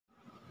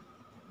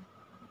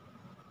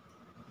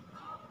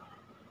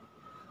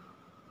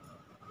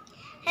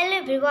Hello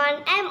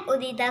everyone, I'm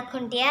Udita.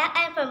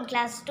 I'm from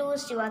class 2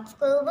 Stewart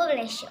School,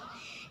 Bhubaneswar.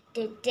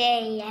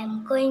 Today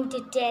I'm going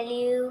to tell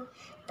you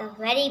the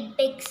very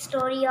big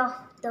story of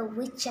the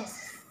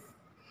witches.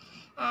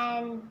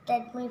 And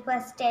let me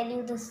first tell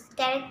you the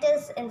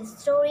characters in the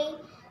story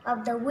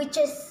of the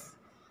witches.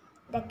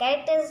 The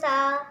characters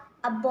are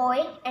a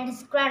boy and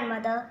his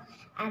grandmother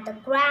and the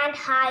Grand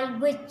High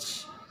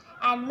Witch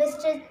and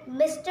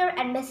Mr.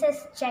 and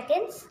Mrs.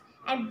 Jenkins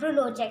and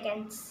Bruno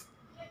Jenkins.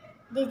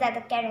 These are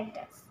the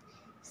characters.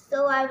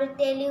 So I will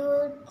tell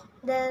you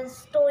the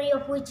story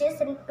of witches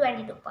in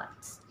 22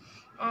 parts.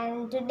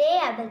 And today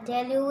I will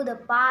tell you the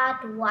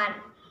part 1.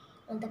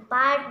 And the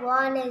part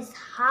 1 is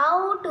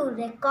how to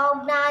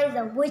recognize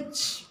a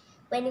witch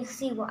when you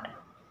see one.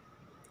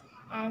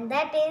 And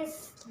that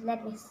is,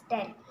 let me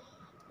tell you.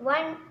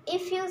 One,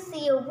 if you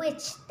see a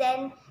witch,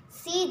 then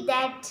see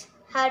that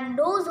her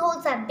nose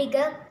holes are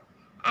bigger,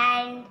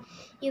 and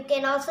you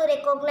can also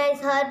recognize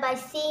her by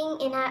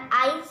seeing in her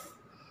eyes.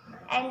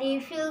 And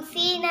if you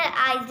see in her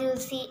eyes, you'll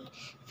see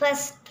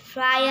first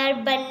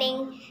fire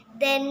burning,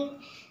 then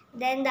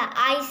the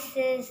ice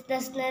is the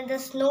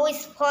snow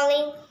is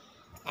falling,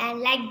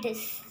 and like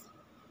this.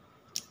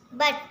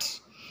 But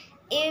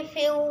if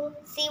you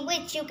see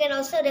witch, you can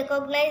also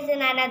recognize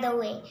in another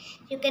way.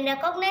 You can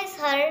recognize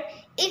her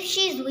if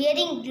she is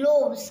wearing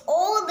gloves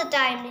all the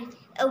time.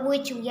 A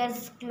witch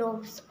wears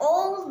gloves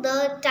all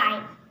the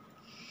time,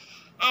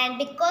 and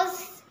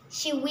because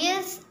she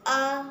wears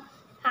a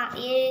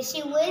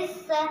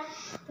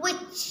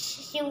witch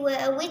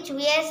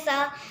wears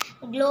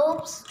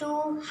gloves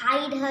to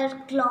hide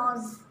her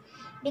claws,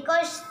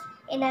 because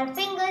in her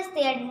fingers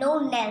there are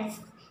no nails.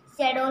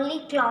 She had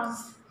only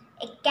claws,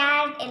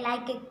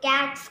 like a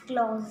cat's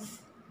claws,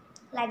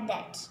 like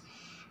that.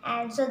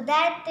 And so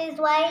that is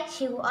why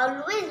she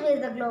always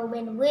wears the glove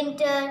in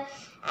winter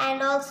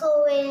and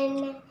also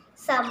in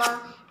summer,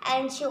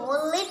 and she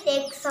only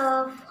takes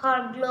off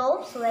her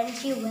gloves when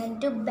she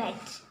went to bed.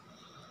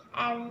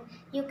 And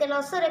you can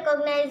also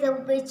recognize a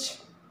witch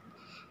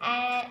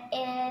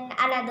in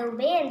another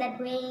way, and that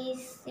way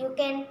is you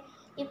can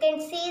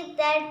see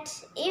that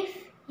if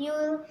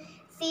you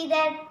see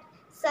that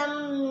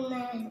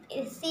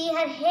see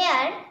her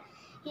hair,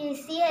 you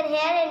see her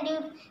hair and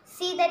you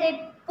see that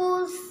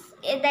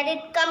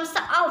it comes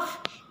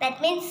off,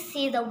 that means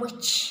she is a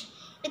witch.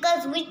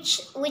 Because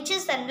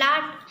witches are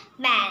not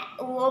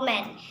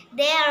women,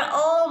 they are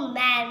all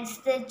men.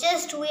 They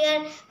just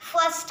wear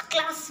first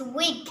class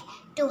wig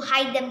to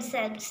hide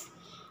themselves,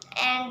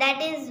 and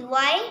that is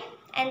why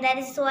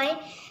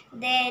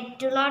they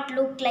do not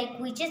look like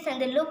witches,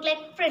 and they look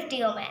like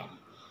pretty women,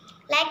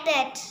 like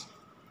that.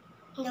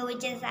 The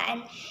witches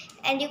are,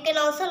 and you can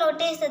also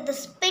notice that the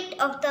spit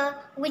of the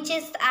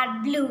witches are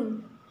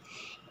blue.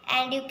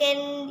 And do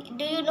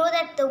you know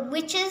that the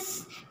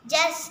witches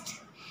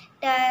just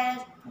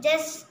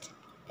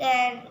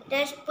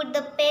put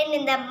the pen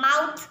in their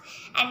mouth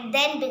and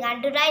then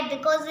began to write,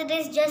 because it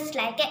is just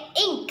like an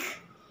ink.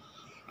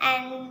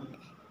 And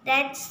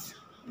that's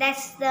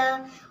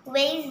the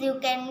ways you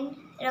can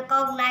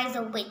recognize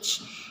a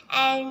witch.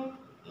 And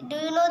do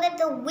you know that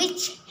the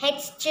witch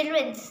hates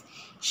children?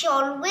 She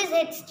always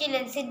hates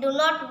children. She do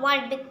not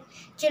want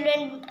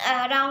children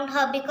around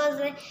her, because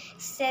it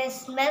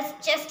smells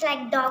just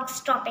like dog's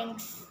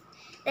droppings.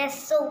 They're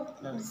so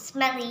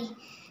smelly,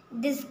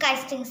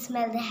 disgusting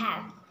smell they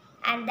have.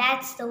 And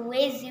that's the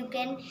ways you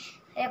can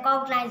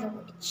recognize a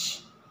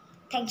witch.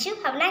 Thank you.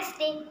 Have a nice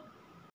day.